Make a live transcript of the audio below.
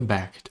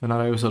back to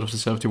another episode of the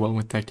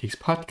Self-Development Tactics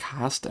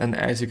podcast. And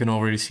as you can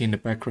already see in the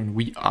background,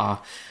 we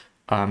are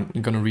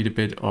going to read a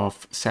bit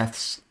of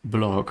Seth's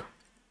blog.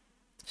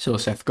 So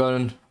Seth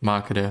Godin,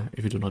 marketer,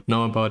 if you do not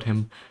know about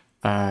him,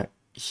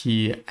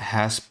 he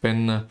has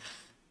been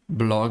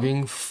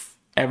blogging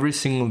every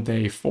single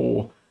day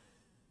for,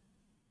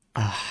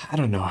 I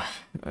don't know,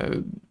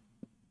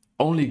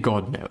 only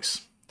God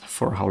knows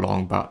for how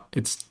long, but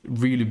it's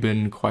really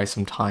been quite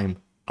some time.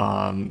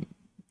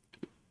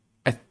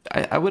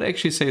 I would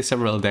actually say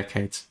several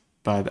decades,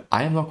 but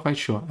I am not quite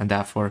sure, and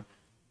therefore,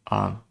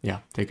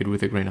 take it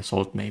with a grain of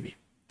salt, maybe.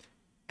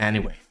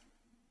 Anyway,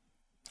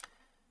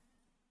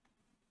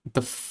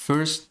 the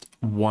first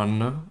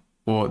one,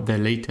 or the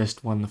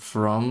latest one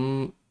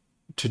from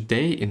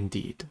today,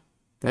 indeed.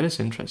 That is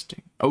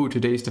interesting. Oh,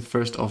 today is the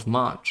 1st of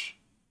March.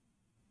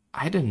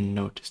 I didn't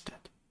notice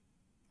that.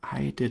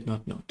 I did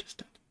not notice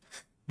that.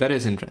 That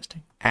is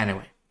interesting.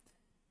 Anyway,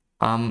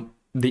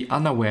 the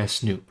unaware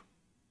snoop.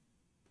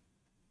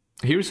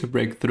 Here's a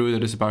breakthrough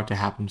that is about to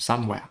happen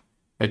somewhere.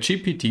 A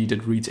GPT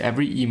that reads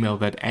every email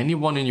that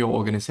anyone in your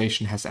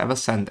organization has ever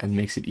sent and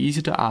makes it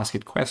easy to ask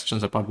it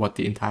questions about what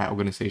the entire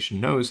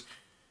organization knows.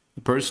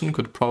 The person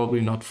could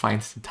probably not find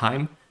the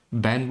time,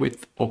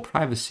 bandwidth, or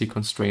privacy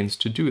constraints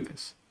to do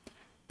this.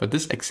 But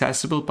this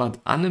accessible but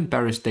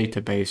unembarrassed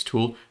database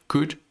tool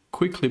could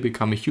quickly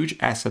become a huge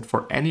asset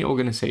for any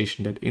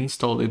organization that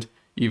installed it,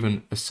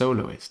 even a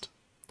soloist.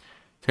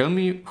 Tell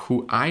me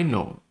who I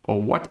know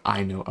or what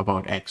I know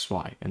about X,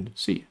 Y, and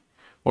Z.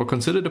 Or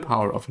consider the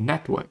power of a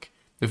network.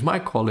 If my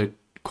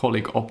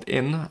colleague opt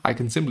in, I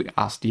can simply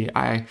ask the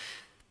AI,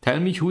 tell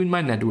me who in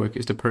my network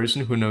is the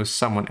person who knows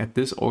someone at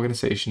this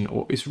organization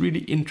or is really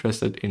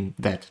interested in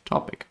that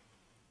topic.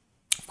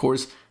 Of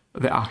course,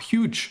 there are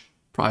huge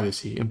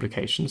privacy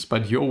implications,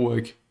 but your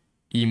work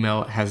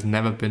email has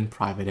never been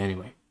private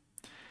anyway.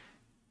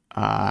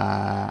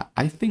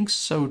 I think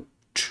so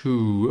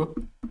too.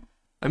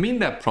 I mean,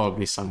 there are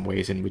probably some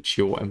ways in which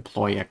your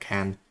employer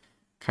can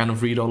kind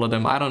of read all of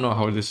them. I don't know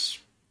how these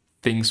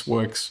things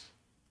work,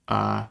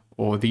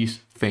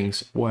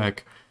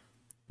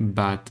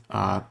 but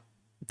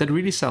that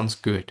really sounds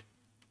good.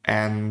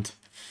 And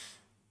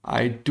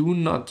I do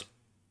not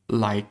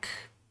like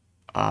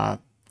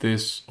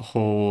this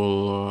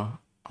whole,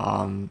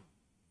 how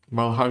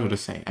should I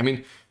say? I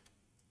mean,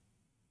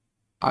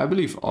 I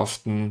believe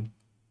often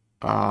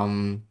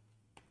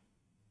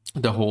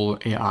the whole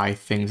AI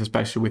things,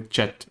 especially with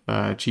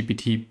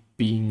GPT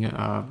being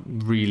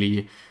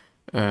really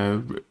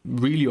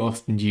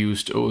often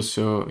used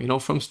also,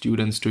 from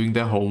students doing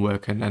their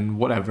homework and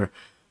whatever.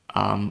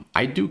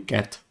 I do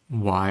get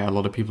why a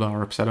lot of people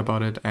are upset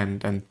about it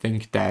and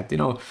think that,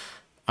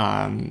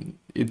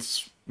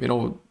 it's,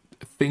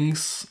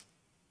 things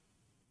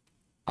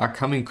are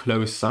coming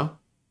closer.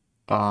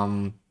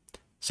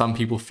 Some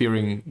people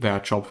fearing their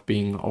job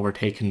being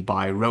overtaken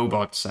by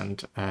robots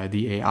and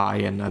the AI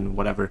and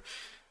whatever.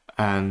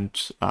 And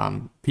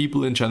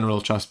people in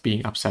general just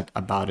being upset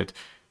about it.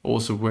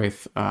 Also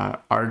with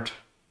art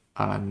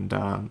and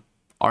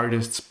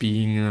artists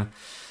being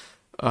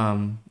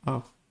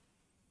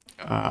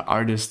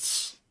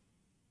artists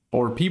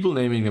or people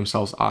naming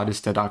themselves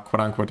artists that are quote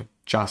unquote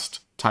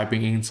just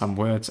typing in some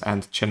words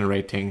and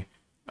generating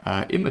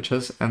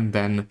images and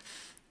then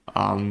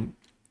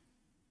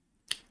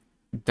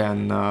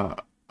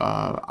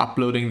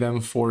uploading them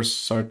for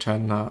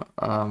certain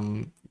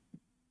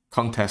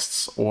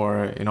contests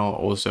or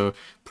also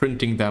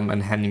printing them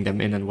and handing them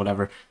in and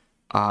whatever.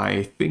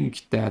 I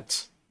think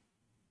that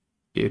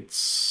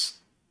it's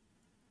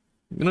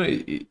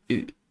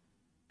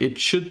it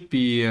should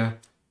be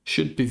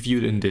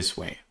viewed in this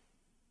way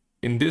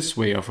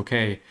of,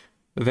 okay,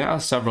 there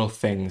are several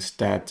things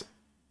that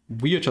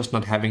we are just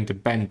not having the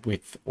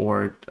bandwidth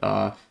or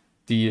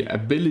the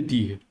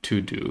ability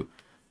to do.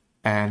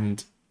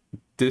 And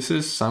this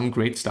is some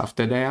great stuff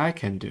that AI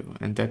can do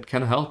and that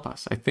can help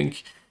us. I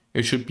think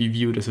it should be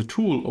viewed as a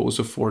tool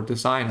also for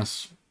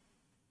designers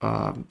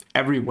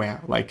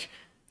everywhere. Like,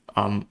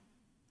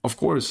 of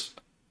course,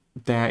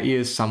 there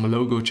is some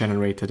logo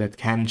generator that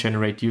can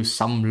generate you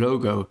some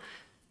logo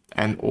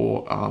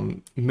or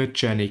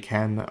Midjourney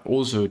can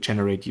also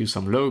generate you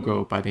some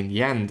logo, but in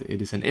the end,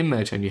 it is an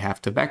image and you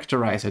have to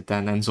vectorize it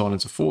then and so on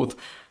and so forth,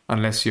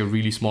 unless you're a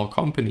really small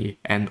company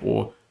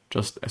or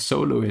just a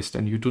soloist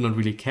and you do not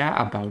really care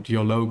about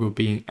your logo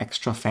being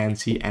extra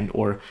fancy and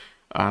or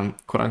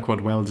quote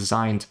unquote well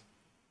designed,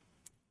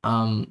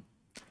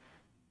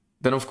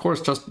 then of course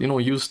just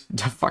use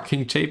the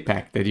fucking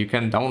JPEG that you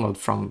can download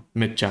from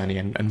Midjourney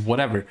and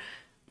whatever.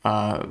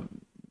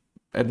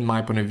 At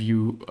my point of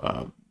view,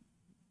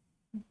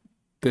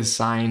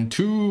 design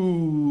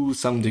to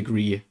some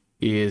degree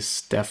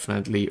is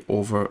definitely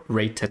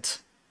overrated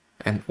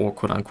and or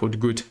quote unquote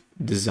good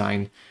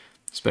design,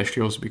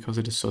 especially also because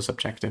it is so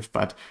subjective,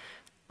 but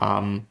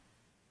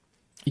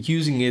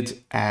using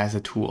it as a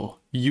tool,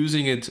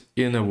 using it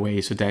in a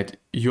way so that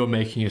you're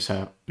making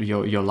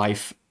your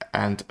life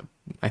and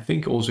I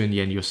think also in the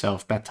end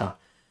yourself better.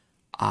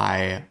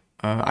 I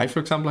for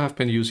example, have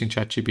been using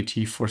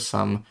ChatGPT for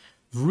some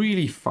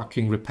really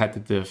fucking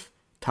repetitive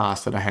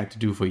tasks that I had to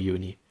do for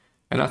uni.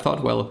 And I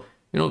thought, well,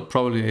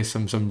 probably there's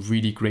some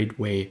really great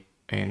way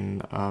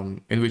in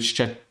which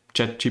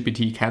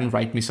ChatGPT can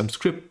write me some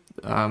script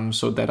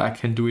so that I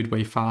can do it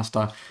way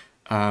faster,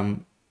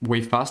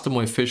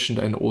 more efficient,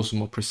 and also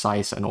more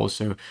precise, and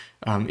also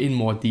in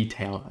more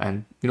detail.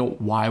 And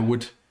why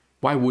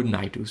wouldn't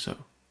I do so?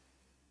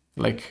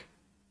 Like,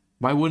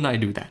 why wouldn't I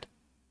do that?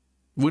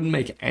 Wouldn't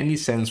make any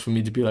sense for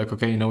me to be like,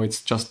 okay,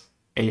 it's just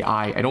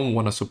AI. I don't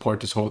want to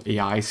support this whole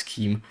AI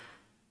scheme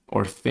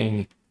or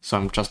thing. So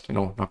I'm just,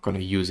 not going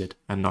to use it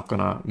and not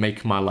going to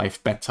make my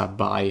life better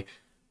by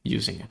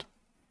using it.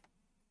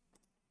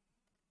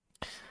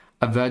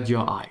 Avert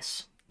your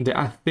eyes. There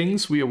are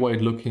things we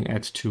avoid looking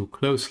at too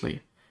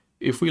closely.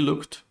 If we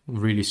looked,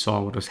 really saw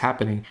what was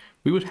happening,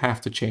 we would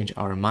have to change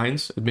our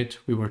minds, admit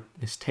we were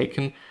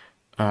mistaken,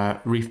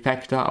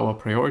 refactor our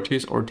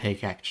priorities, or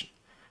take action.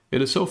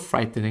 It is so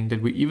frightening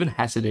that we even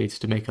hesitate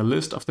to make a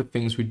list of the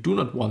things we do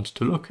not want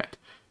to look at,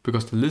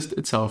 because the list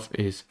itself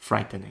is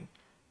frightening.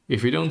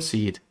 If we don't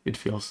see it, it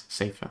feels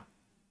safer.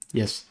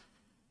 Yes,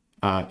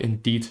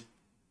 indeed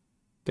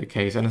the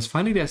case. And as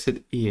funny as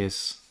it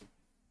is,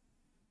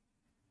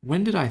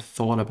 when did I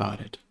thought about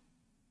it?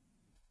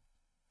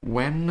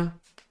 When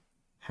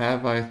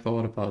have I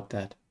thought about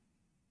that?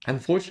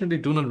 Unfortunately,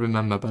 do not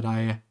remember, but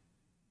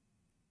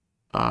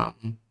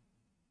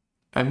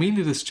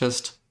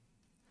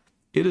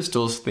it is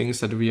those things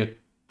that we are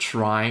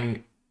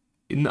trying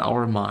in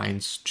our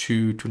minds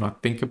to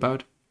not think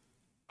about.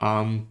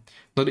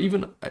 Not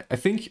even, I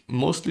think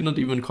mostly not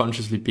even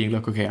consciously being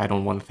like, okay, I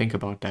don't want to think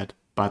about that.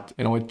 But,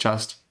 it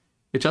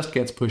just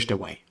gets pushed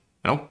away.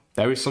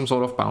 There is some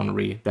sort of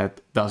boundary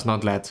that does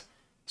not let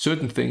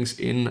certain things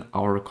in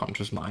our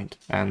conscious mind.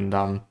 And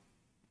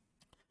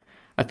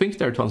I think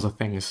there are tons of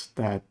things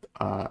that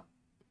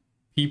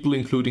people,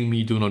 including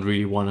me, do not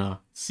really want to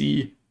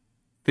see,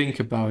 think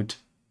about,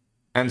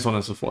 and so on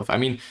and so forth. I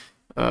mean,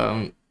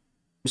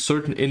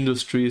 certain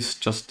industries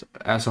just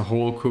as a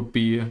whole could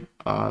be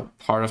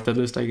part of that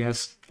list, I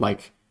guess.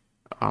 Like,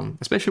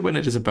 especially when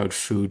it is about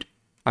food.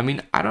 I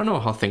mean, I don't know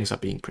how things are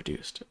being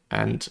produced.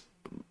 And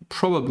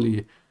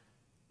probably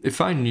if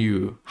I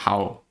knew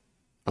how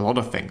a lot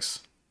of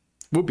things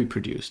would be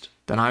produced,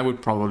 then I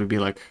would probably be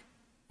like,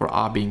 or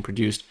are being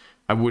produced,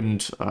 I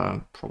wouldn't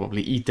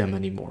probably eat them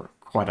anymore.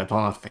 Quite a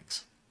ton of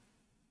things.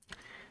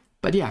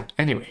 But yeah,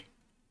 anyway.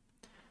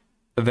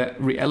 The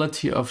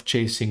reality of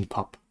chasing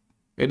pop.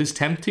 It is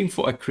tempting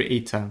for a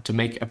creator to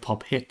make a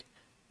pop hit,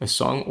 a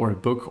song or a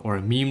book or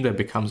a meme that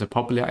becomes a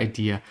popular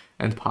idea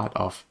and part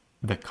of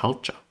the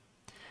culture.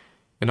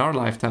 In our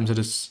lifetimes,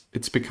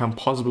 it's become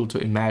possible to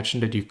imagine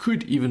that you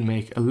could even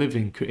make a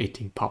living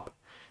creating pop.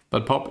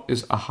 But pop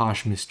is a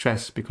harsh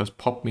mistress because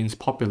pop means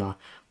popular,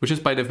 which is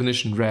by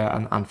definition rare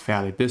and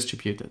unfairly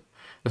distributed.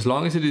 As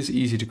long as it is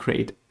easy to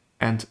create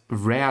and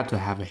rare to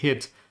have a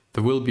hit,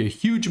 there will be a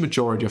huge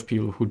majority of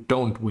people who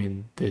don't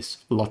win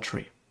this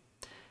lottery.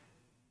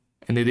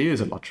 And it is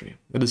a lottery.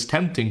 It is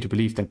tempting to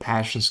believe that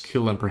passion,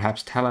 skill, and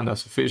perhaps talent are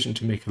sufficient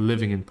to make a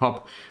living in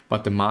pop,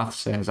 but the math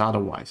says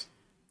otherwise.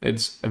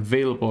 It's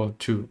available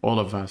to all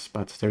of us,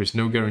 but there is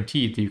no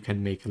guarantee that you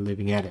can make a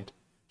living at it.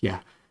 Yeah,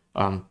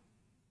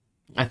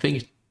 I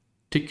think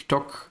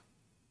TikTok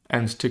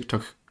and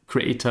TikTok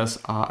creators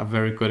are a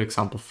very good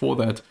example for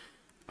that.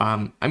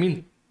 I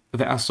mean,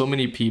 there are so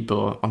many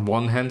people on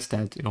one hand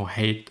that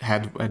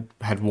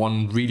had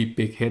one really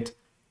big hit,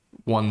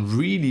 one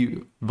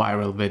really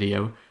viral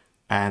video,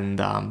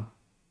 and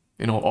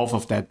off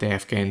of that they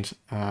have gained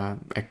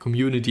a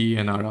community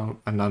and are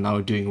now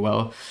doing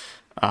well.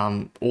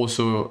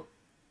 Also,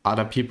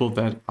 other people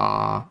that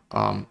are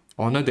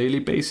on a daily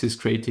basis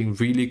creating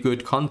really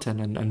good content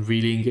and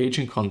really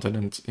engaging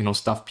content and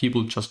stuff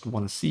people just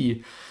want to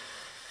see.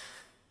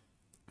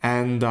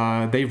 And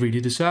they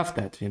really deserve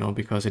that,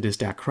 because it is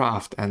their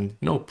craft, and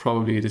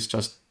probably it is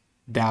just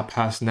their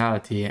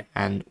personality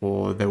and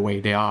or the way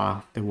they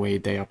are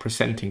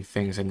presenting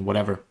things and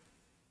whatever.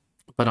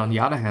 But on the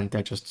other hand, there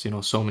are just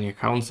so many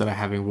accounts that are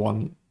having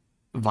one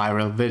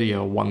viral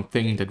video, one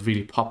thing that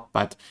really popped,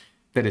 but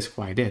that is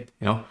quite it,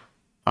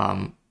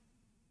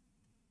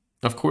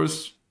 Of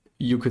course,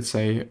 you could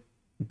say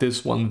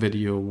this one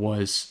video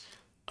was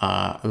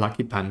a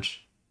lucky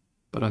punch,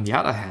 but on the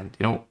other hand,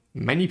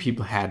 many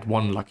people had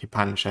one lucky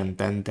punch and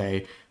then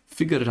they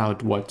figured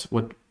out what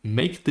would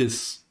make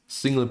this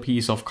single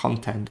piece of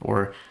content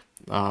or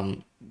a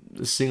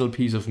single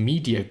piece of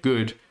media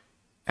good,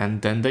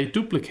 and then they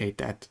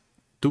duplicated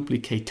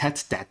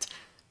that,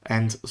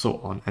 and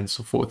so on and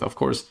so forth. Of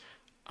course,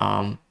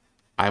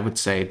 I would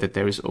say that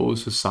there is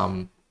also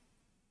some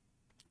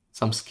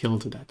skill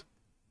to that.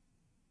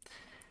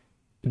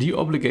 The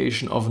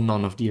obligation of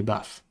none of the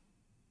above.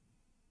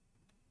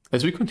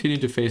 As we continue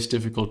to face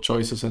difficult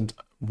choices and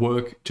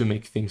work to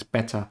make things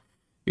better,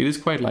 it is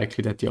quite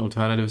likely that the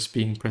alternatives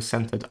being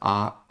presented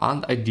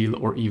aren't ideal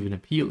or even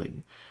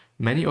appealing.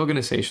 Many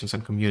organizations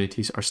and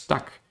communities are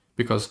stuck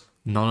because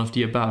none of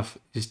the above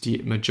is the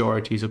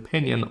majority's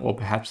opinion, or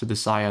perhaps the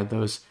desire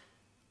those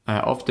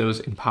of those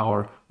in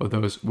power or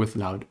those with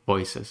loud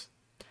voices.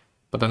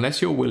 But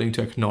unless you're willing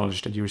to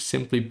acknowledge that you're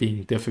simply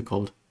being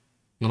difficult,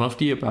 none of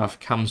the above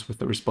comes with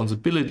the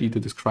responsibility to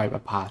describe a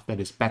path that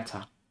is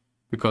better.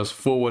 Because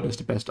forward is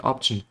the best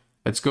option.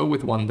 Let's go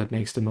with one that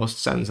makes the most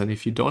sense. And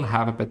if you don't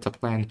have a better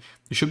plan,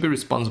 you should be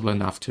responsible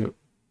enough to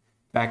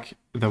back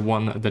the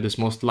one that is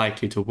most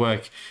likely to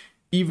work,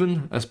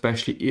 even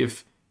especially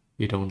if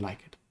you don't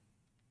like it.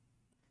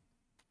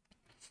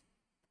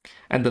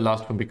 And the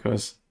last one,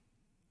 because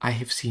I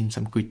have seen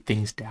some good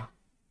things there.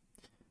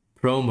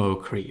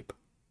 Promo creep.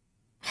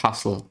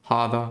 Hustle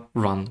harder,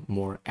 run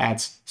more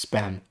ads,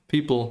 spam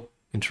people,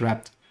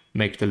 interrupt,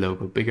 make the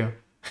logo bigger,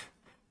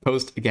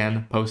 post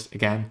again,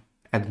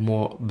 add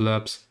more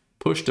blurbs,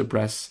 push the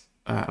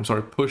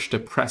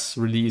press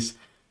release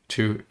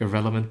to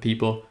irrelevant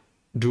people,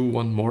 do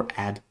one more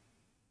ad,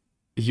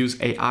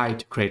 use AI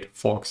to create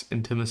false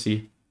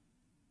intimacy.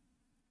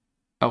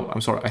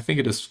 I think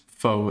it is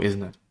faux,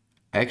 isn't it?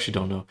 I actually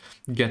don't know.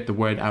 Get the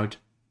word out,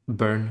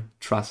 burn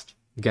trust,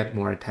 get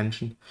more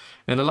attention.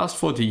 In the last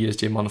 40 years,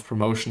 the amount of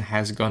promotion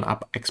has gone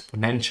up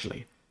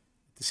exponentially.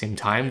 At the same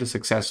time, the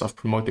success of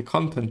promoted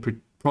content,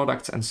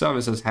 products and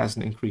services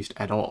hasn't increased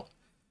at all.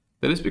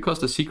 That is because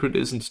the secret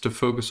isn't to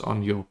focus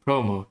on your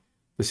promo.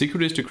 The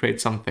secret is to create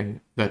something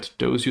that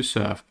those you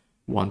serve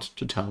want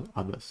to tell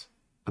others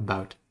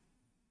about.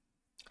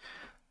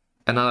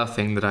 Another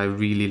thing that I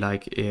really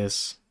like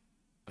is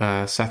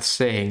Seth's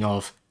saying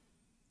of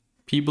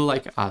people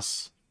like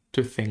us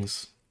do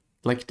things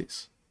like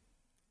this.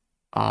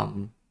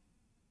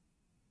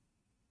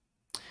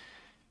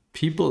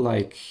 People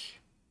like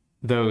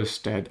those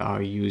that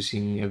are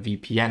using a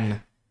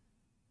VPN,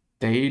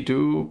 they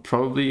do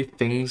probably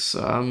things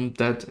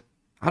that,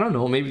 I don't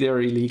know, maybe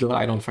they're illegal,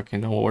 I don't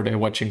fucking know, or they're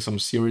watching some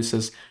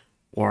series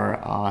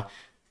or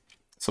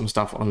some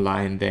stuff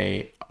online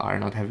they are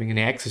not having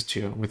any access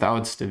to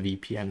without the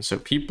VPN. So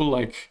people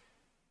like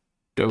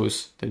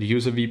those that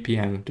use a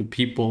VPN, do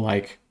people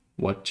like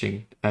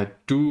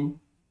do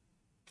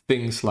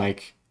things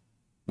like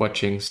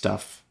watching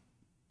stuff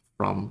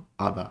from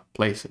other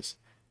places.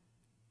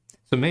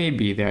 So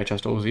maybe they're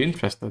just also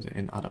interested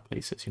in other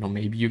places.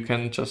 Maybe you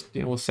can just,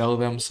 sell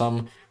them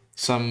some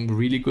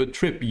really good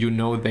trip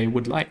they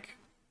would like.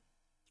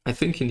 I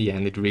think in the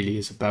end it really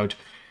is about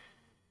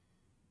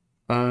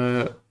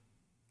and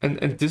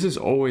this is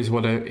always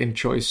what I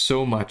enjoy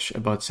so much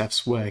about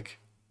Seth's work.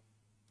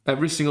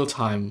 Every single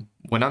time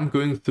when I'm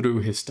going through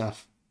his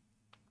stuff,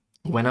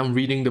 when I'm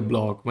reading the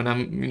blog, when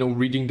I'm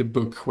reading the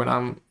book, when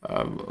I'm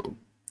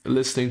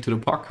listening to the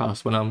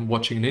podcast, when I'm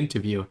watching an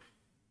interview,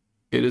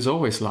 it is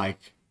always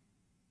like,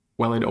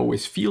 well, it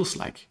always feels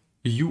like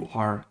you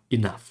are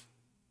enough.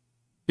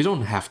 You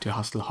don't have to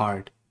hustle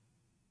hard.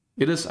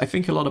 It is, I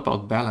think, a lot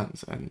about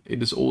balance, and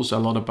it is also a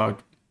lot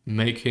about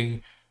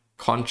making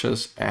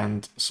conscious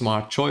and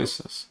smart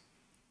choices,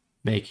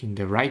 making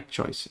the right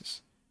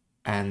choices.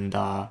 And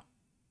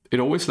it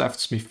always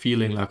left me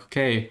feeling like,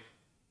 okay,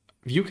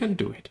 you can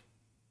do it.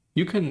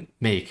 You can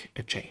make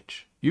a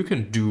change. You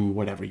can do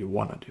whatever you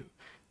want to do.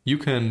 You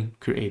can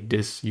create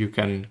this, you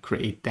can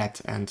create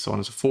that, and so on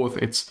and so forth.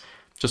 It's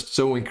just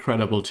so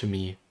incredible to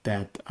me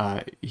that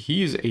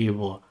he is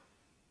able,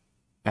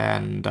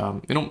 and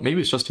maybe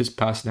it's just his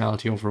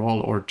personality overall,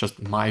 or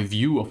just my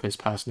view of his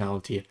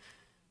personality,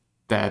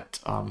 that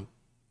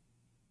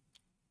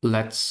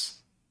lets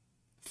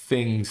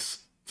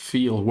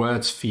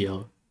words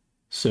feel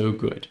so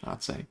good,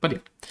 I'd say. But yeah,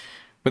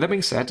 with that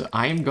being said,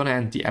 I'm gonna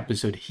end the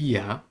episode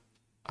here.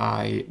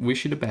 I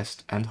wish you the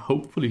best and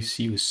hopefully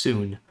see you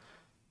soon.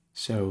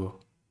 So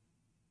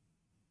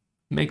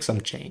make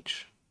some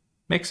change.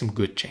 Make some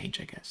good change,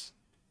 I guess.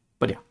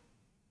 But yeah,